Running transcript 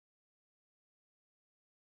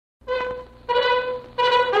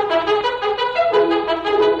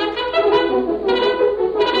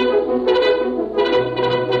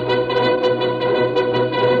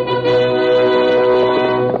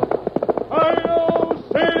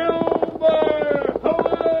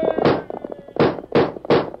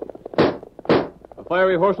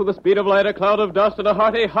fiery horse with the speed of light, a cloud of dust, and a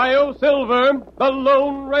hearty hi-yo Silver, the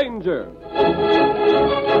Lone Ranger.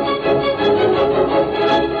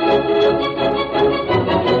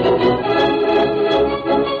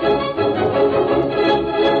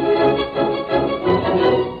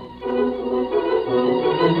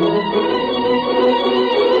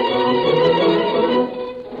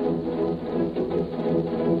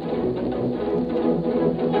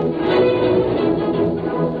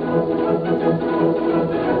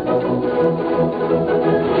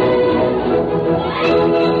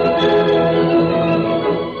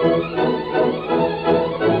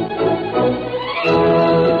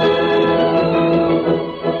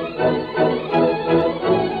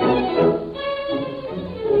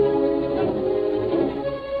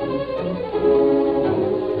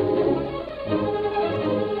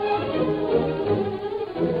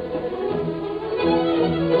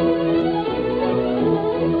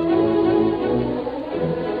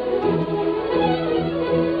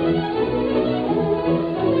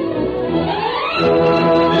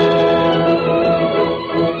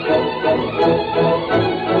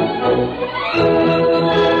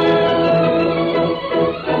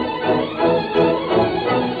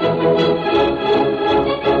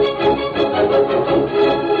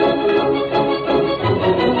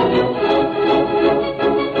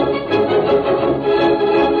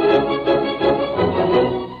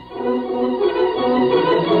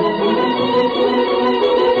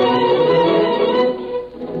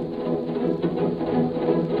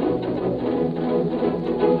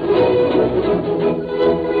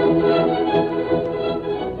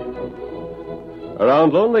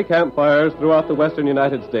 Around lonely campfires throughout the western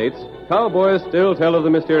United States, cowboys still tell of the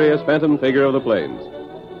mysterious phantom figure of the plains.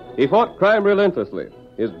 He fought crime relentlessly.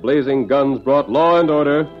 His blazing guns brought law and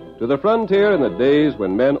order to the frontier in the days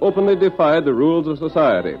when men openly defied the rules of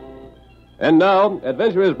society. And now,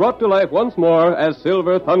 adventure is brought to life once more as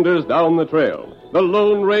Silver thunders down the trail. The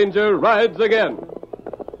Lone Ranger rides again.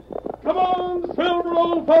 Come on, Silver,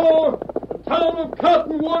 old fellow! The town of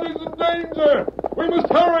Cottonwood is in danger! We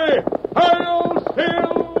must hurry! Hi-yo,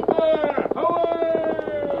 Silver! Away!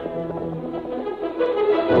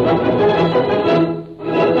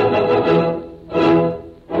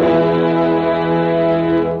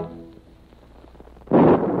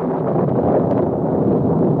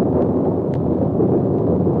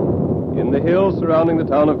 In the hills surrounding the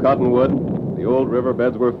town of Cottonwood, the old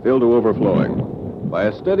riverbeds were filled to overflowing by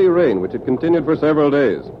a steady rain which had continued for several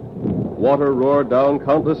days. Water roared down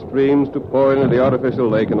countless streams to pour into the artificial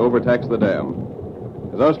lake and overtax the dam.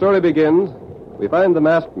 As our story begins, we find the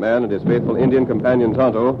masked man and his faithful Indian companion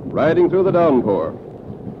Tonto riding through the downpour.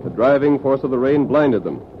 The driving force of the rain blinded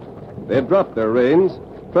them. They had dropped their reins,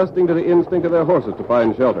 trusting to the instinct of their horses to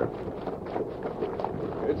find shelter.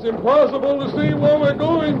 It's impossible to see where we're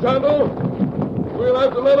going, Tonto. We'll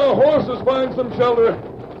have to let our horses find some shelter.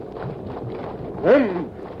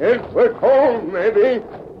 Then it's we're cold, maybe.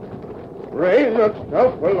 Rain has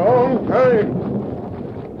stopped for a long time.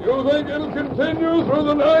 You think it'll continue through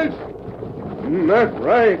the night? That's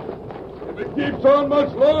right. If it keeps on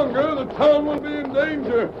much longer, the town will be in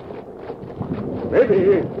danger.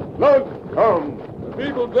 Maybe floods come. The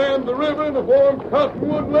people dammed the river to form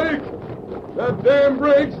Cottonwood Lake. If that dam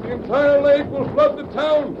breaks, the entire lake will flood the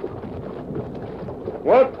town.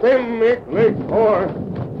 What them make lake for?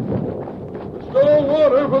 Store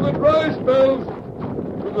water for the dry spells.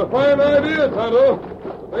 It was a fine idea, Tonto.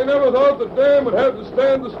 They never thought the dam would have to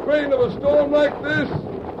stand the strain of a storm like this.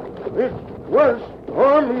 It's worse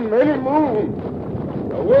storm than many moons.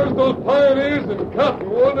 The worst those pioneers in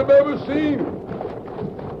Cottonwood have ever seen.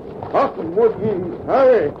 Cottonwood means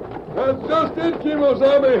hurry. That's just it,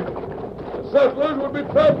 Kimosabe. The settlers would be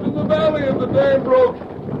trapped in the valley if the dam broke.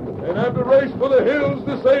 They'd have to race for the hills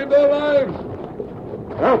to save their lives.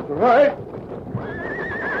 That's right.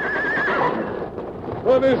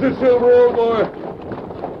 What is it, Silver, old boy?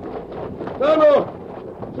 Tonto!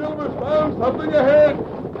 Silver's found something ahead.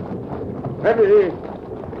 Maybe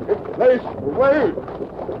it's placed away.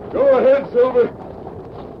 Go ahead, Silver.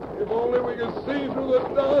 If only we could see through the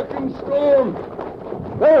dark and storm.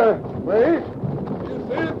 There, wait. You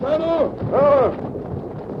see it, Tonto?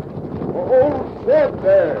 Old shed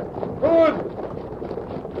there. Good.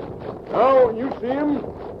 Now you see him?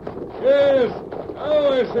 Yes. Now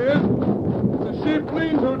I see it. The sheep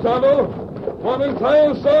lean-to, Tonto. One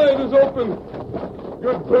entire side is open.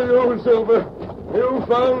 Good for you, Silver. You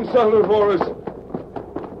found shelter for us.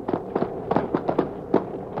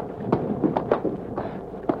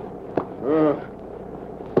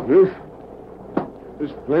 This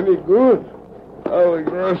is plenty good. I'll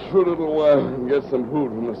rest for a little while and get some food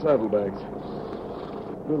from the saddlebags.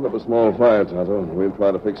 Build up a small fire, Tonto. We'll try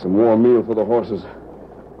to fix some warm meal for the horses.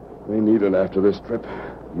 They need it after this trip.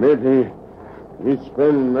 Maybe we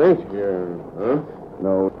spend night here, huh?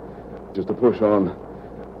 No, just to push on.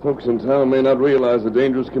 Folks in town may not realize the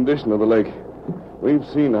dangerous condition of the lake. We've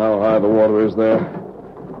seen how high the water is there.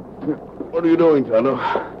 What are you doing, Tonto?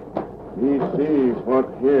 We see what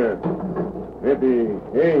here. Maybe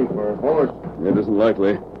hay for a horse. It isn't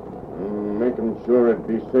likely. Make 'em sure it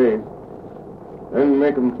be safe. Then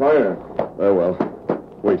make 'em fire. Very well.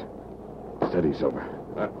 Wait. Steady, Silver.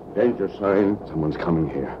 Danger sign. Someone's coming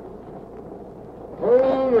here.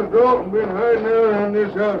 Oh, the Dalton been hiding out in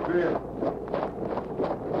this outfit.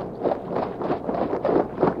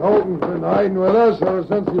 Dalton's been hiding with us ever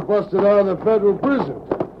since he busted out of the federal prison.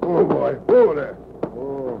 Oh, boy. Over there.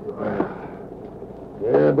 Oh,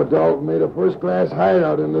 yeah, but Dalton made a first-class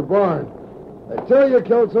hideout in the barn. I tell you,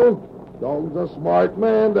 Kelso, Dalton's a smart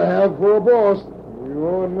man to have for a boss. You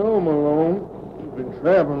ought to know, Malone. You've been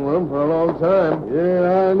traveling with him for a long time.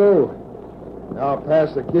 Yeah, I know. Now I'll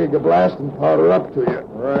pass the keg of blasting powder up to you.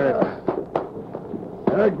 Right.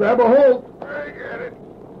 All right, grab a hold. I got it.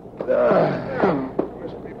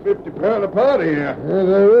 Must be 50 pound of powder here. Yeah,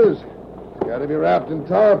 there is. It's got to be wrapped in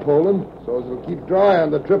tarpaulin so as it'll keep dry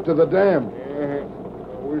on the trip to the dam. Yeah.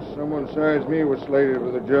 I wish someone besides me was slated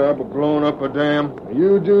for the job of blowing up a dam.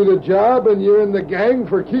 You do the job and you're in the gang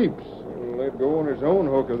for keeps. He'll let go on his own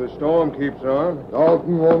hook if the storm keeps on.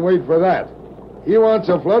 Dalton won't wait for that. He wants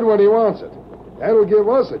a flood when he wants it. That'll give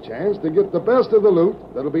us a chance to get the best of the loot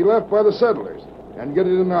that'll be left by the settlers and get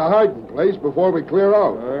it in a hiding place before we clear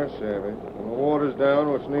out. I savvy. When the water's down,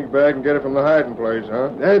 we'll sneak back and get it from the hiding place, huh?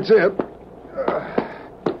 That's it.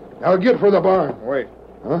 Now get for the barn. Wait.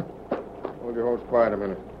 Huh? Hold your horse quiet a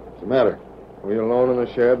minute. What's the matter? Were you alone in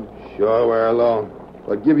the shed? Sure, we're alone.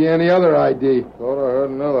 But give you any other ID. Thought I heard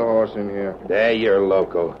another horse in here. There, you're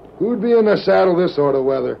loco. Who'd be in the saddle this sort of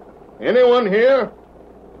weather? Anyone here?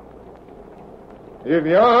 If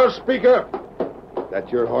you are, speak up. That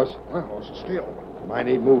your horse? My horse is still. Mine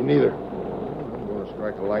ain't moving either. I'm going to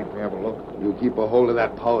strike a light and have a look. You keep a hold of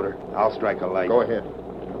that powder. I'll strike a light. Go ahead.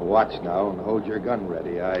 Watch now and hold your gun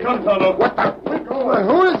ready. Come, Tonto. What the?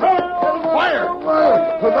 Who is it? Fire!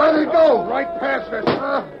 There they go. Right past us.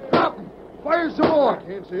 Stop them. Fire some more.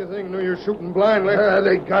 Can't see a thing. Knew you're shooting blindly.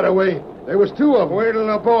 They got away. There was two of them. Wait till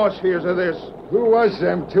the boss hears of this. Who was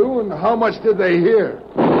them two and how much did they hear?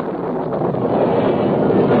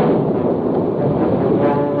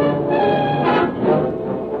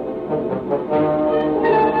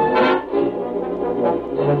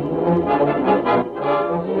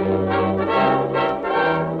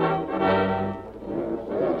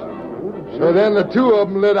 So then the two of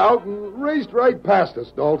them lit out and raced right past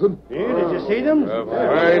us, Dalton. Yeah, did you see them? A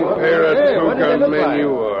fine pair of two-gun men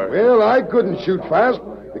you are. Well, I couldn't shoot fast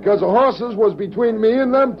because the horses was between me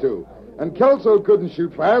and them two. And Kelso couldn't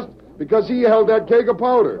shoot fast because he held that keg of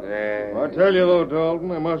powder. I tell you, though, Dalton,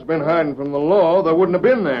 they must have been hiding from the law. They wouldn't have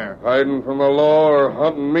been there. Hiding from the law or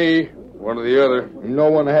hunting me. One or the other. No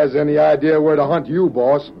one has any idea where to hunt you,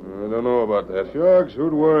 boss. I don't know about that. Shucks,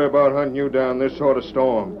 who'd worry about hunting you down this sort of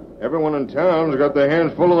storm? Everyone in town's got their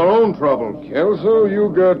hands full of their own trouble. Kelso, you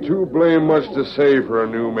got too blame much to say for a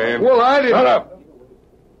new man. Well, I didn't... Shut up!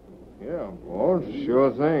 Yeah, boss,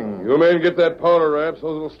 sure thing. You men get that powder wrap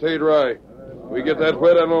so it'll stay dry. If we get that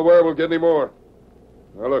wet, I don't know where we'll get any more.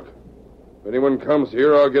 Now, look. If anyone comes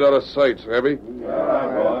here, I'll get out of sight, savvy?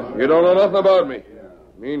 You don't know nothing about me.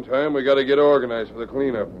 Meantime, we got to get organized for the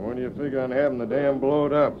cleanup. When do you figure on having the dam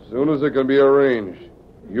blowed up? As soon as it can be arranged.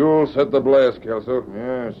 You'll set the blast, Kelso.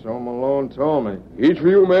 Yeah, so Malone told me. Each of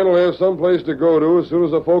you men will have some place to go to as soon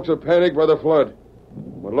as the folks are panicked by the flood.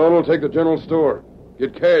 Malone will take the general store.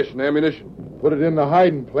 Get cash and ammunition. Put it in the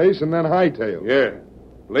hiding place and then hightail. Yeah.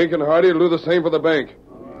 Link and Hardy will do the same for the bank.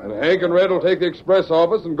 And Hank and Red will take the express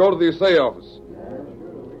office and go to the assay office.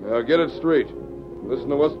 Now, get it straight. Listen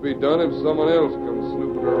to what's to be done if someone else comes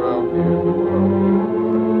snooping around here.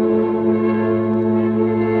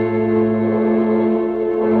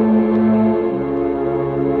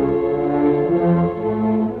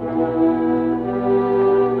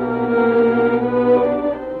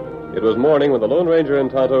 It was morning when the Lone Ranger and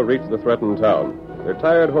Tonto reached the threatened town. Their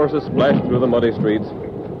tired horses splashed through the muddy streets,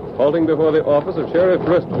 halting before the office of Sheriff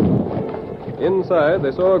Bristol. Inside,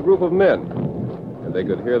 they saw a group of men, and they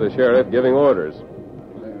could hear the sheriff giving orders.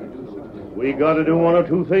 We got to do one or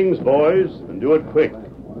two things, boys, and do it quick.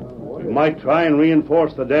 We might try and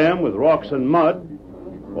reinforce the dam with rocks and mud,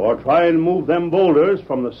 or try and move them boulders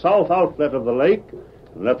from the south outlet of the lake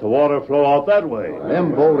and let the water flow out that way.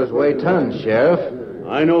 Them boulders weigh tons, Sheriff.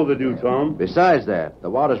 I know they do, Tom. Besides that, the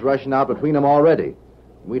water's rushing out between them already.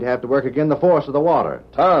 We'd have to work against the force of the water.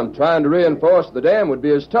 Tom, trying to reinforce the dam would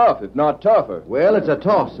be as tough, if not tougher. Well, it's a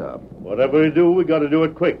toss-up. Whatever we do, we got to do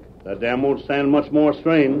it quick. That dam won't stand much more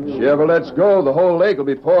strain. If she ever lets go, the whole lake will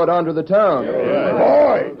be poured onto the town.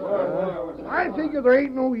 Boys, I figure there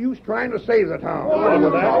ain't no use trying to save the town. What's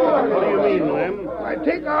that? What do you mean, Lem? I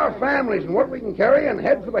take our families and what we can carry and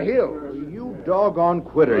head for the hills. You doggone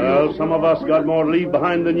quitter, Well, some of us got more leave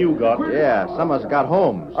behind than you got. Yeah, some of us got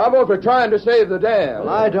homes. How about for trying to save the dam? Well,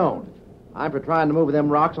 I don't. I'm for trying to move them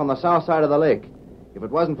rocks on the south side of the lake. If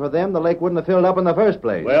it wasn't for them, the lake wouldn't have filled up in the first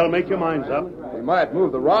place. Well, make your minds up. We might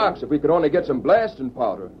move the rocks if we could only get some blasting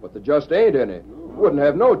powder, but there just ain't any. Wouldn't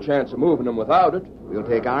have no chance of moving them without it. We'll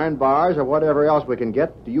take iron bars or whatever else we can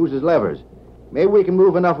get to use as levers. Maybe we can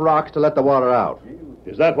move enough rocks to let the water out.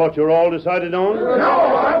 Is that what you're all decided on? No,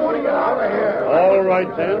 I want to get out of here. All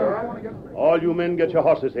right, then. All you men get your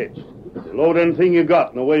horses hitched. Load anything you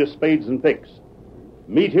got in the way of spades and picks.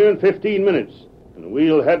 Meet here in 15 minutes, and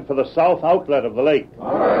we'll head for the south outlet of the lake.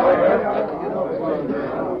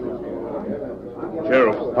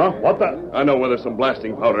 Sheriff. Huh? What the? I know where there's some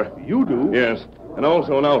blasting powder. You do? Yes, and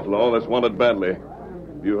also an outlaw that's wanted badly.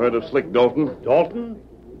 Have you heard of Slick Dalton? Dalton?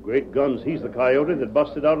 Great guns, he's the coyote that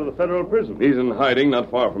busted out of the federal prison. He's in hiding not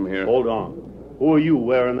far from here. Hold on. Who are you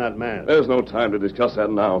wearing that mask? There's no time to discuss that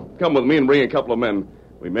now. Come with me and bring a couple of men.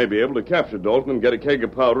 We may be able to capture Dalton and get a keg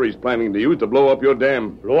of powder he's planning to use to blow up your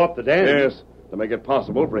dam. Blow up the dam? Yes, to make it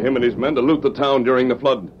possible for him and his men to loot the town during the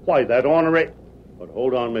flood. Why, that ornery... But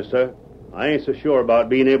hold on, mister. I ain't so sure about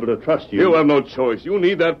being able to trust you. You have no choice. You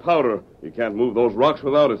need that powder. You can't move those rocks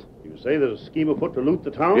without it. You say there's a scheme afoot to loot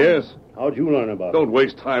the town? Yes. How'd you learn about it? Don't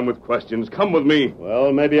waste time with questions. Come with me.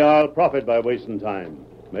 Well, maybe I'll profit by wasting time.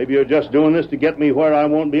 Maybe you're just doing this to get me where I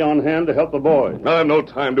won't be on hand to help the boys. I have no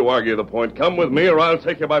time to argue the point. Come with me or I'll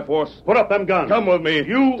take you by force. Put up them guns. Come with me.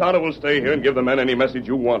 You... Tonto will stay here and give the men any message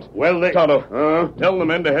you want. Well, they... Tonto, tell the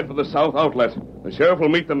men to head for the south outlet. The sheriff will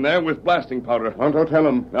meet them there with blasting powder. Tonto, tell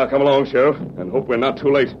him. Now come along, Sheriff, and hope we're not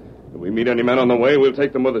too late. If we meet any men on the way, we'll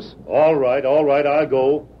take them with us. All right, I'll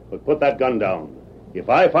go. But put that gun down. If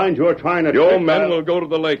I find you're trying to... Your men will go to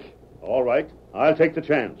the lake. All right, I'll take the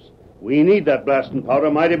chance. We need that blasting powder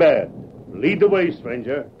mighty bad. Lead the way,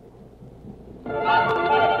 stranger.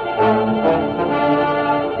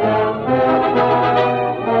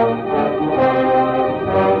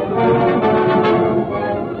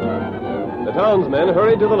 The townsmen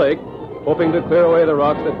hurried to the lake, hoping to clear away the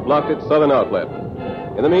rocks that blocked its southern outlet.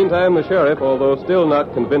 In the meantime, the sheriff, although still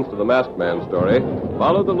not convinced of the masked man's story,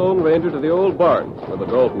 followed the Lone Ranger to the old barn where the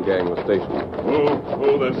Dalton gang was stationed.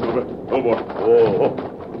 Oh, there, Silver. Oh, boy. Oh,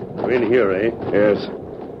 we're in here, eh? Yes.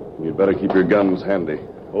 You'd better keep your guns handy.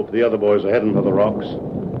 Hope the other boys are heading for the rocks.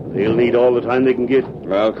 They'll need all the time they can get.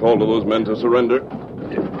 I'll call to those men to surrender.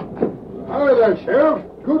 Hi there, Sheriff.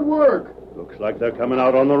 Good work. Looks like they're coming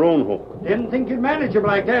out on their own hook. Didn't think you'd manage them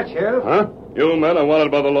like that, Sheriff. Huh? You men are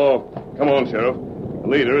wanted by the law. Come on, Sheriff. The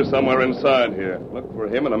leader is somewhere inside here. Look for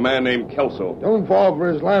him and a man named Kelso. Don't fall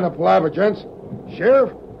for his line of palaver, gents.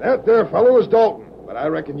 Sheriff, that there fellow is Dalton, but I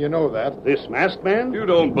reckon you know that. This masked man? You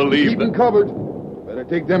don't believe Keep him that. covered. Better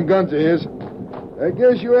take them guns of his. I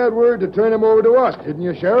guess you had word to turn him over to us, didn't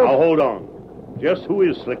you, Sheriff? Now, hold on. Just who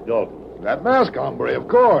is Slick Dalton? That mask hombre, of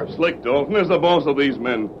course. Slick Dalton is the boss of these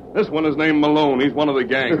men. This one is named Malone. He's one of the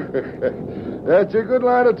gang. That's a good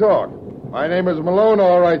line of talk. My name is Malone,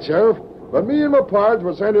 all right, Sheriff. But me and my pards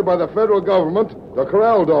were sent here by the federal government to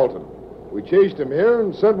corral Dalton. We chased him here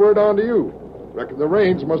and sent word on to you. Reckon the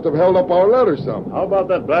rains must have held up our letters some. How about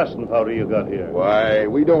that blasting powder you got here? Why,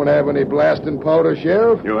 we don't have any blasting powder,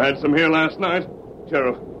 Sheriff. You had some here last night?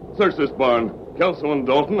 Sheriff, search this barn. Kelso and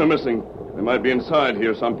Dalton are missing. They might be inside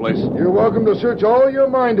here someplace. You're welcome to search all your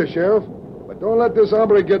minder, Sheriff. But don't let this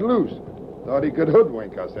hombre get loose. Thought he could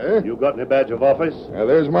hoodwink us, eh? You got any badge of office? Now,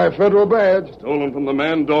 there's my federal badge. Stolen from the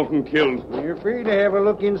man Dalton killed. You're free to have a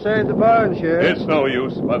look inside the barn, Sheriff. It's no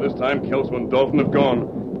use. By this time, Kelso and Dalton have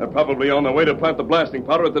gone. They're probably on their way to plant the blasting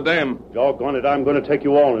powder at the dam. Doggone it, I'm going to take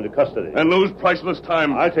you all into custody. And lose priceless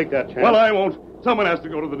time. I'll take that chance. Well, I won't. Someone has to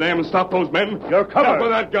go to the dam and stop those men. You're covered. Stop with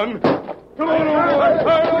that gun. Come on, old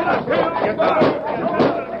boy. Get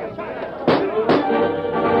down.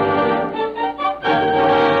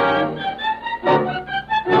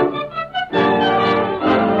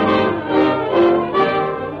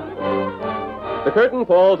 The curtain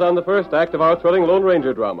falls on the first act of our thrilling Lone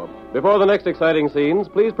Ranger drama. Before the next exciting scenes,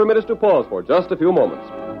 please permit us to pause for just a few moments.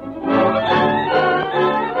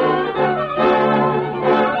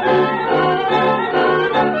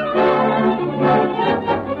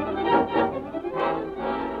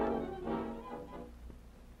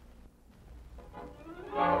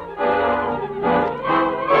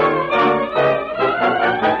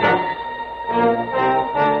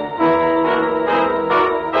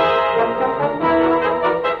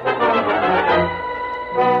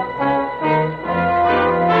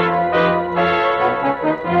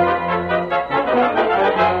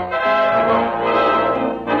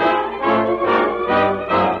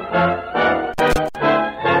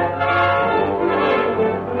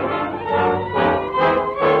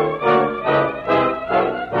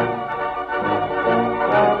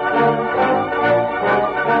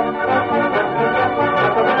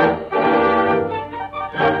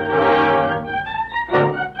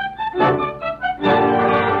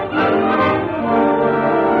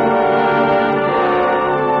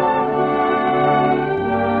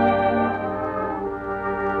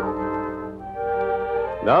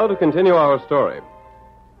 continue our story.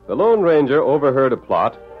 The Lone Ranger overheard a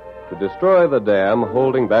plot to destroy the dam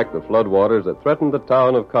holding back the floodwaters that threatened the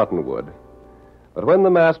town of Cottonwood. But when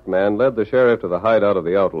the masked man led the sheriff to the hideout of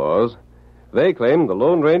the outlaws, they claimed the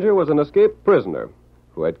Lone Ranger was an escaped prisoner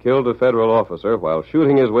who had killed a federal officer while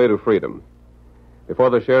shooting his way to freedom.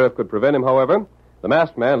 Before the sheriff could prevent him, however, the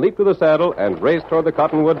masked man leaped to the saddle and raced toward the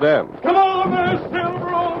Cottonwood Dam. Come on there,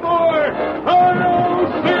 Silver, old boy! Hi-yo,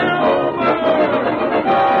 Silver!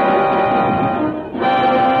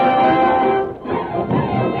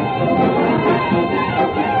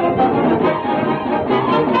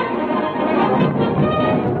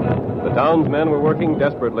 The townsmen were working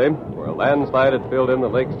desperately, where a landslide had filled in the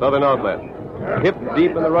lake's southern outlet. Hip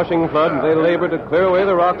deep in the rushing flood, they labored to clear away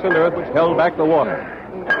the rocks and earth which held back the water.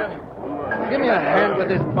 Give me a hand with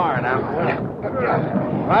this bar now.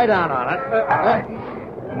 Lie down on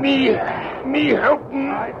it. Me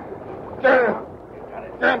helping.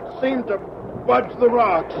 Can't seem to budge the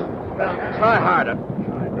rocks. Try harder.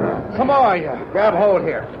 Some more, you. Grab hold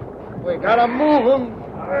here. We gotta move them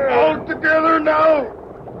all together now.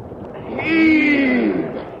 Heave.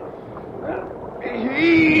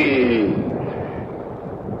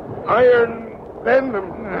 Iron bend them.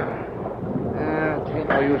 Ain't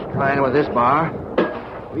no use trying with this bar.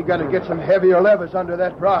 We gotta get some heavier levers under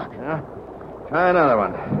that rock. Yeah. Try another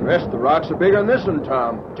one. The rest of the rocks are bigger than this one,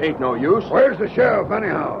 Tom. Tain't no use. Where's the sheriff,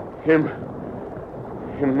 anyhow? Him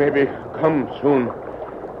maybe come soon.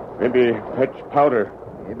 Maybe fetch powder.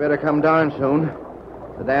 You better come down soon.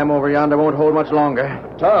 The dam over yonder won't hold much longer.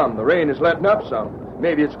 Tom, the rain is letting up some.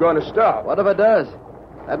 Maybe it's going to stop. What if it does?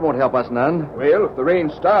 That won't help us none. Well, if the rain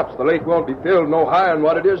stops, the lake won't be filled no higher than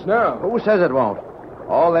what it is now. Who says it won't?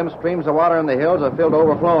 All them streams of water in the hills are filled to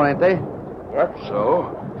overflowing, ain't they? That's so.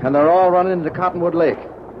 And they're all running into Cottonwood Lake.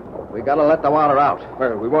 We gotta let the water out.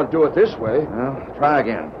 Well, we won't do it this way. Well, try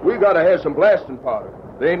again. We gotta have some blasting powder.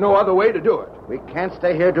 There ain't no other way to do it. We can't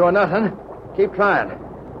stay here doing nothing. Keep trying.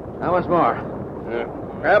 Now once more. Yeah.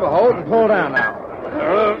 Grab a hold and pull down now.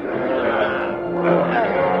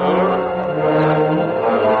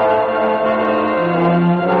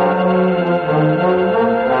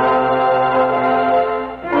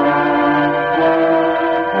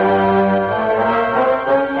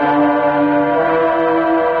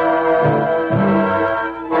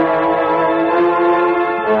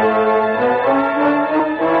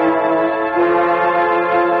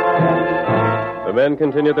 The men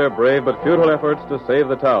continued their brave but futile efforts to save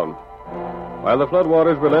the town. While the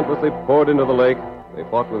floodwaters relentlessly poured into the lake, they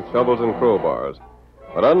fought with shovels and crowbars.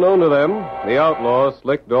 But unknown to them, the outlaws,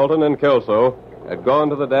 Slick, Dalton, and Kelso, had gone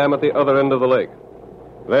to the dam at the other end of the lake.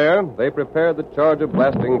 There, they prepared the charge of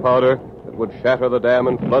blasting powder that would shatter the dam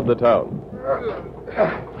and flood the town.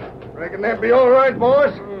 Reckon that be all right,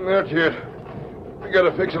 boys? Not yet. We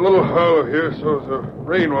gotta fix a little hollow here so the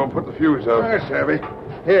rain won't put the fuse out. That's heavy.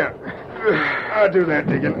 Here. I'll do that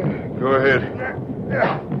digging. Go ahead.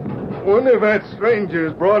 Wonder if that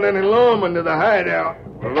stranger's brought any lawmen to the hideout.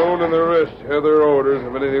 Malone and the rest have their orders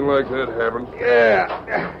if anything like that happens. Yeah.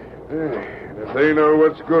 And if they know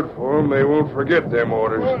what's good for them, they won't forget them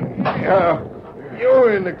orders.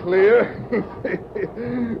 You're in the clear.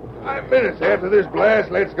 5 minutes after this blast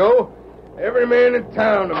lets go, every man in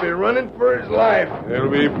town will be running for his life. They'll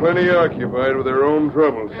be plenty occupied with their own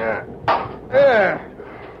troubles. Yeah.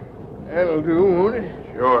 That'll do, won't it?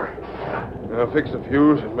 Sure. Now fix the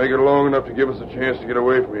fuse and make it long enough to give us a chance to get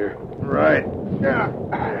away from here. Right. Yeah.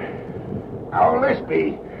 How'll this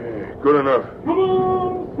be? Good enough. Come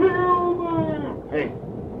on, Silver! Hey,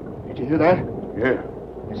 did you hear that? Yeah.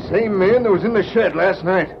 The same man that was in the shed last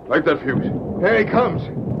night. Light that fuse. There he comes.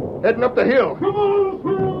 Heading up the hill. Come on,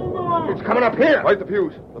 Silver! It's coming up here. Light the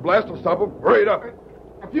fuse. The blast will stop him. Hurry it up.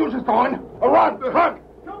 The fuse is going. Run! Come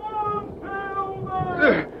on,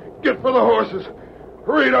 Silver! Get for the horses.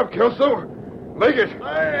 Hurry it up, Kelso. Make it.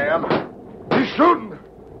 I am. He's shooting.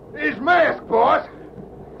 He's masked, boss.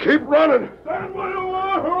 Keep running. Stand where you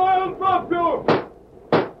are or I'll drop you!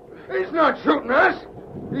 He's not shooting us.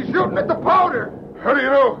 He's shooting at the powder. How do you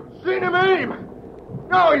know? Seen him aim.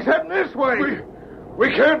 No, he's heading this way.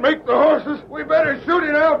 We can't make the horses. We better shoot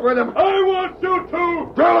it out with him. I want you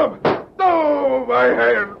to! Tell him. No, my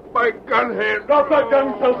hand. My gun hand. Drop that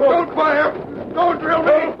gun, Kelso! Don't fire. Don't drill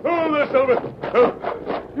me. Hold this, Silver!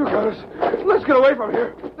 You got us. Let's get away from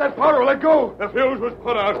here. That powder will let go. The fuse was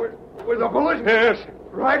put out. With a bullet? Yes.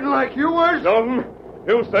 Riding like you was? Dalton,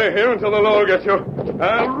 you stay here until the law gets you.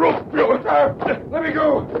 I'll rope you. Let me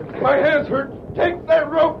go. My hands hurt. Take that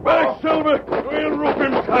rope Back, Silver. We'll rope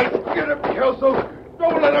him tight. Get him, Kelso.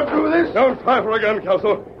 Don't let him do this. Don't trifle again,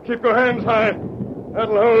 Kelso. Keep your hands high.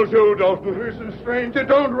 That'll hold you, Dalton. Listen, stranger,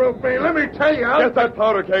 don't rope me. Let me tell you. Get that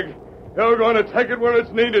powder keg. You're going to take it where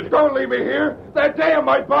it's needed. Don't leave me here. That dam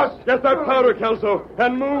might bust. Get that powder, Kelso,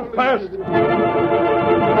 and move fast.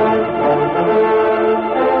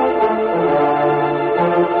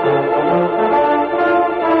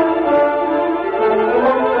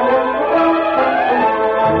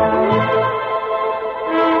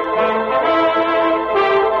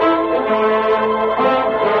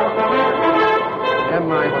 Never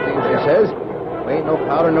mind what the Indian says. We ain't no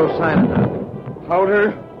powder, no sign of none.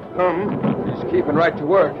 Powder, come. He's keeping right to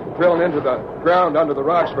work, drilling into the ground under the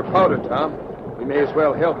rocks for powder, Tom. We may as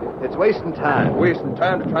well help him. It's wasting time. Wasting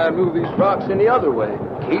time to try and move these rocks any other way.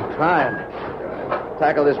 Keep trying.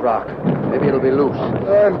 Tackle this rock. Maybe it'll be loose.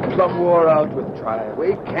 I'm plumb wore out with trying.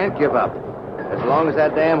 We can't give up. As long as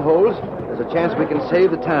that dam holds, there's a chance we can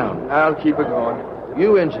save the town. I'll keep it going.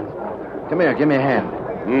 You, Injun. Come here, give me a hand.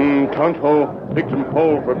 Tonto, pick some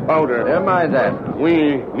pole for powder. Never mind that.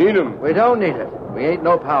 We need 'em. We don't need it. We ain't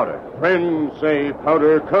no powder. Friends say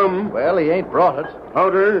powder come. Well, he ain't brought it.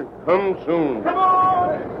 Powder come soon. Come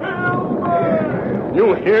on, Silver!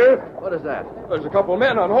 You hear? What is that? There's a couple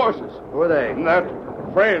men on horses. Who are they? That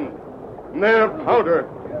friend. Their powder.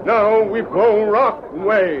 Now we blow rock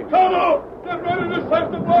away. Tonto, get ready to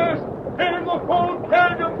set the blast. Here's the full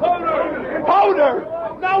keg of powder. Powder!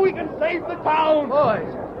 Now we can save the town.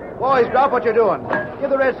 Boys, drop what you're doing. Give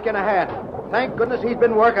the redskin a hand. Thank goodness he's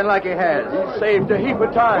been working like he has. He saved a heap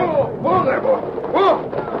of time. Whoa there, boy.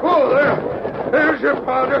 Whoa there. There's your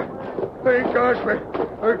powder. Thank gosh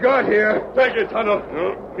we got here. Take it, Tonto.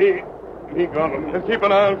 He got 'em. And keep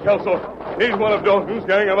an eye on Kelso. He's one of Dalton's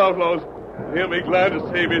gang of outlaws. He'll be glad to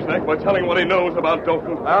save his neck by telling what he knows about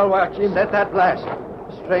Dalton. I'll watch him. Let that blast.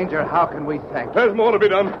 Stranger, how can we thank you? There's more to be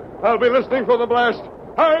done. I'll be listening for the blast.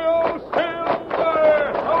 Hi-yo, Silver!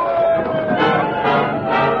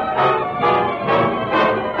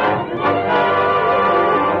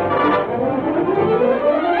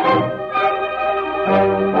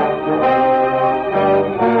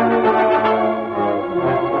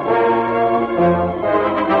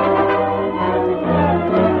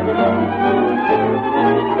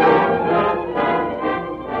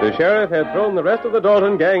 The sheriff had thrown the rest of the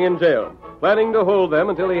Dalton gang in jail, planning to hold them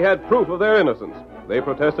until he had proof of their innocence. They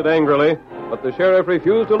protested angrily, but the sheriff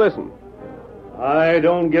refused to listen. I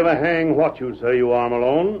don't give a hang what you say you are,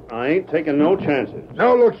 Malone. I ain't taking no chances.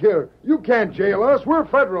 Now, look here. You can't jail us. We're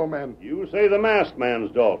federal men. You say the masked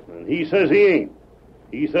man's Dalton, and he says he ain't.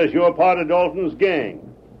 He says you're part of Dalton's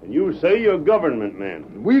gang, and you say you're government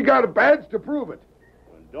men. We got a badge to prove it.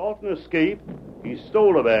 When Dalton escaped, he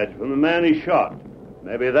stole a badge from the man he shot.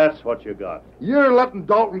 Maybe that's what you got. You're letting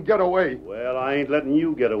Dalton get away. Well, I ain't letting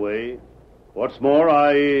you get away. What's more,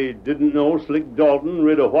 I didn't know Slick Dalton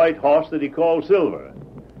rid a white horse that he called Silver.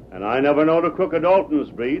 And I never knowed a crook of Dalton's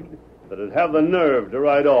breed that'd have the nerve to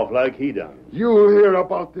ride off like he done. You'll hear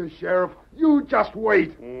about this, Sheriff. You just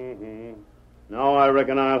wait. Now I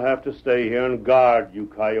reckon I'll have to stay here and guard you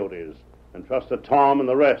coyotes and trust to Tom and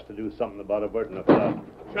the rest to do something about averting a flood.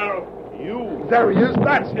 Sheriff. You? There he is.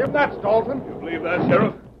 That's him. That's Dalton. You believe that,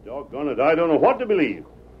 Sheriff? Doggone it, I don't know what to believe.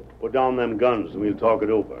 Put down them guns and we'll talk it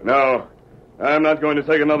over. No. I'm not going to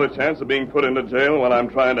take another chance of being put into jail while I'm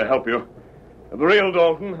trying to help you. If the real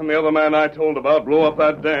Dalton and the other man I told about blow up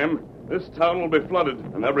that dam, this town will be flooded,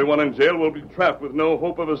 and everyone in jail will be trapped with no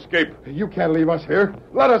hope of escape. You can't leave us here.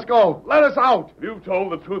 Let us go. Let us out. If you've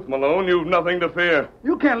told the truth, Malone, you've nothing to fear.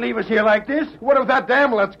 You can't leave us here like this. What if that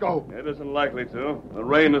dam lets go? It isn't likely to. The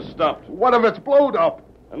rain has stopped. What if it's blowed up?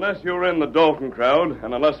 Unless you're in the Dalton crowd,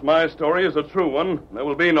 and unless my story is a true one, there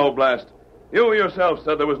will be no blast. You yourself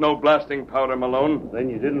said there was no blasting powder, Malone. Then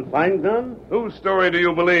you didn't find none? Whose story do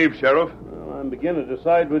you believe, Sheriff? Well, I'm beginning to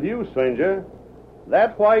decide with you, stranger.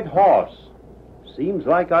 That white horse. Seems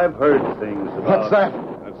like I've heard things about... What's that?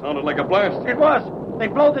 That sounded like a blast. It was. They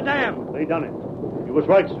blew the dam. They done it. You was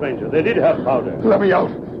right, stranger. They did have powder. Let me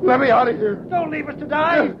out. Let me out of here. Don't leave us to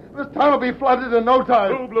die. This town will be flooded in no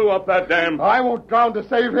time. Who blew up that dam? I won't drown to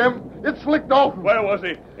save him. It's Slick Dalton. Where was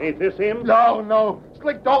he? Ain't this him? No.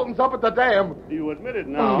 Slick Dalton's up at the dam. You admit it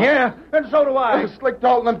now. Yeah, and so do I. Slick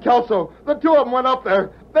Dalton and Kelso. The two of them went up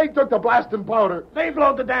there. They took the blasting powder. They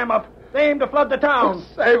blowed the dam up. They aim to flood the town.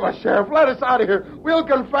 Save us, Sheriff. Let us out of here. We'll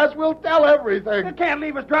confess. We'll tell everything. You can't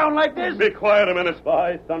leave us drowned like this. Be quiet a minute.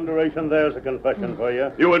 By thunderation, there's a confession for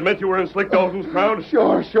you. You admit you were in Slick Dalton's crowd?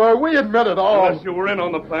 Sure. We admit it all. Unless you were in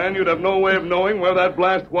on the plan, you'd have no way of knowing where that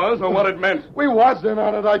blast was or what it meant. We was in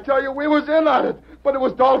on it, I tell you. We was in on it. But it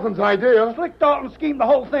was Dalton's idea. Slick Dalton schemed the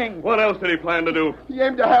whole thing. What else did he plan to do? He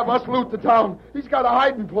aimed to have us loot the town. He's got a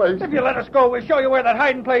hiding place. If you let us go, we'll show you where that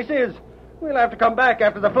hiding place is. We'll have to come back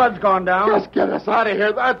after the flood's gone down. Just get us out of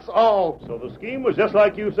here, that's all. So the scheme was just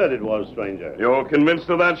like you said it was, stranger. You're convinced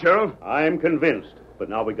of that, Sheriff? I'm convinced. But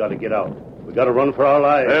now we got to get out. We got to run for our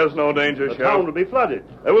lives. There's no danger, The Sheriff. town will be flooded.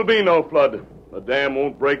 There will be no flood. The dam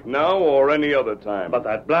won't break now or any other time. But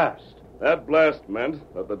that blast. That blast meant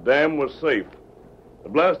that the dam was safe. The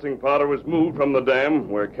blasting powder was moved from the dam,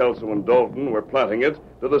 where Kelso and Dalton were planting it,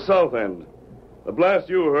 to the south end. The blast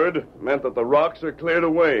you heard meant that the rocks are cleared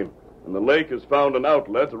away, and the lake has found an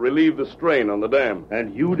outlet to relieve the strain on the dam.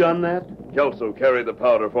 And you done that? Kelso carried the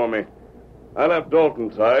powder for me. I left Dalton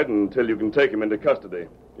tied until you can take him into custody.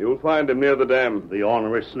 You'll find him near the dam. The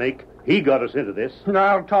ornery snake. He got us into this.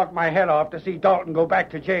 I'll talk my head off to see Dalton go back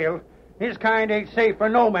to jail. His kind ain't safe for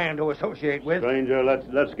no man to associate with. Stranger,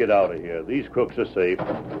 let's get out of here. These crooks are safe.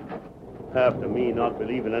 After me not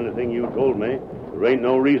believing anything you told me, there ain't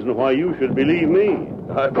no reason why you should believe me.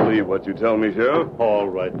 I believe what you tell me, Sheriff. All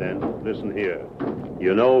right, then. Listen here.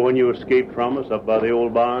 You know when you escaped from us up by the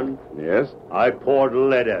old barn? Yes? I poured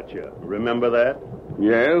lead at you. Remember that?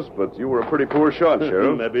 Yes, but you were a pretty poor shot,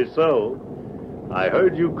 Sheriff. Maybe so. I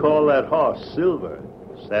heard you call that horse Silver.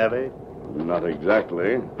 Savvy? Not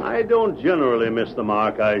exactly. I don't generally miss the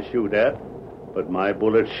mark I shoot at, but my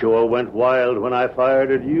bullet sure went wild when I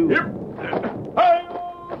fired at you.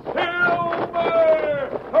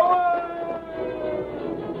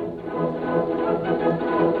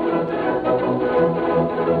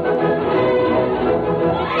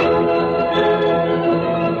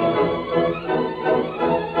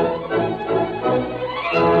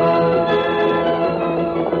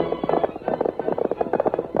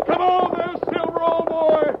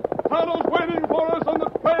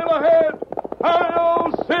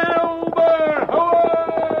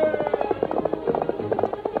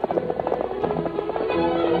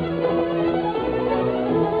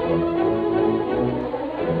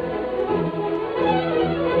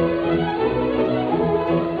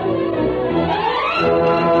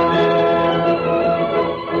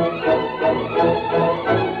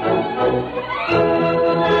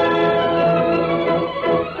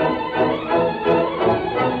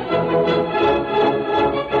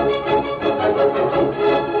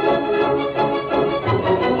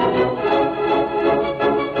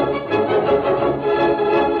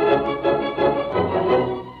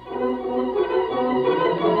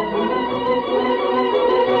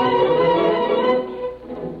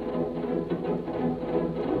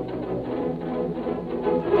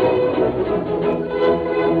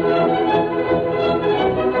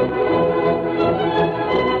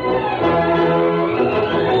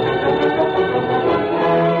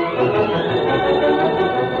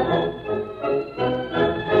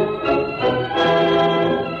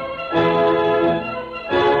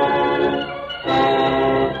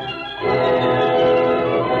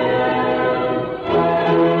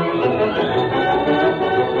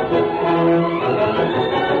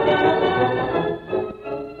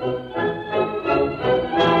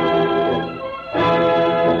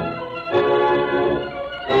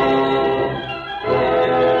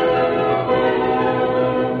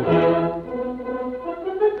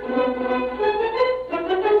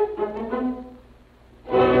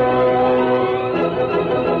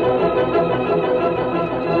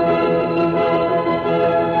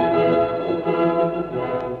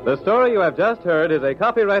 The story you have just heard is a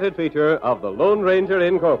copyrighted feature of the Lone Ranger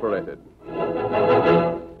Incorporated.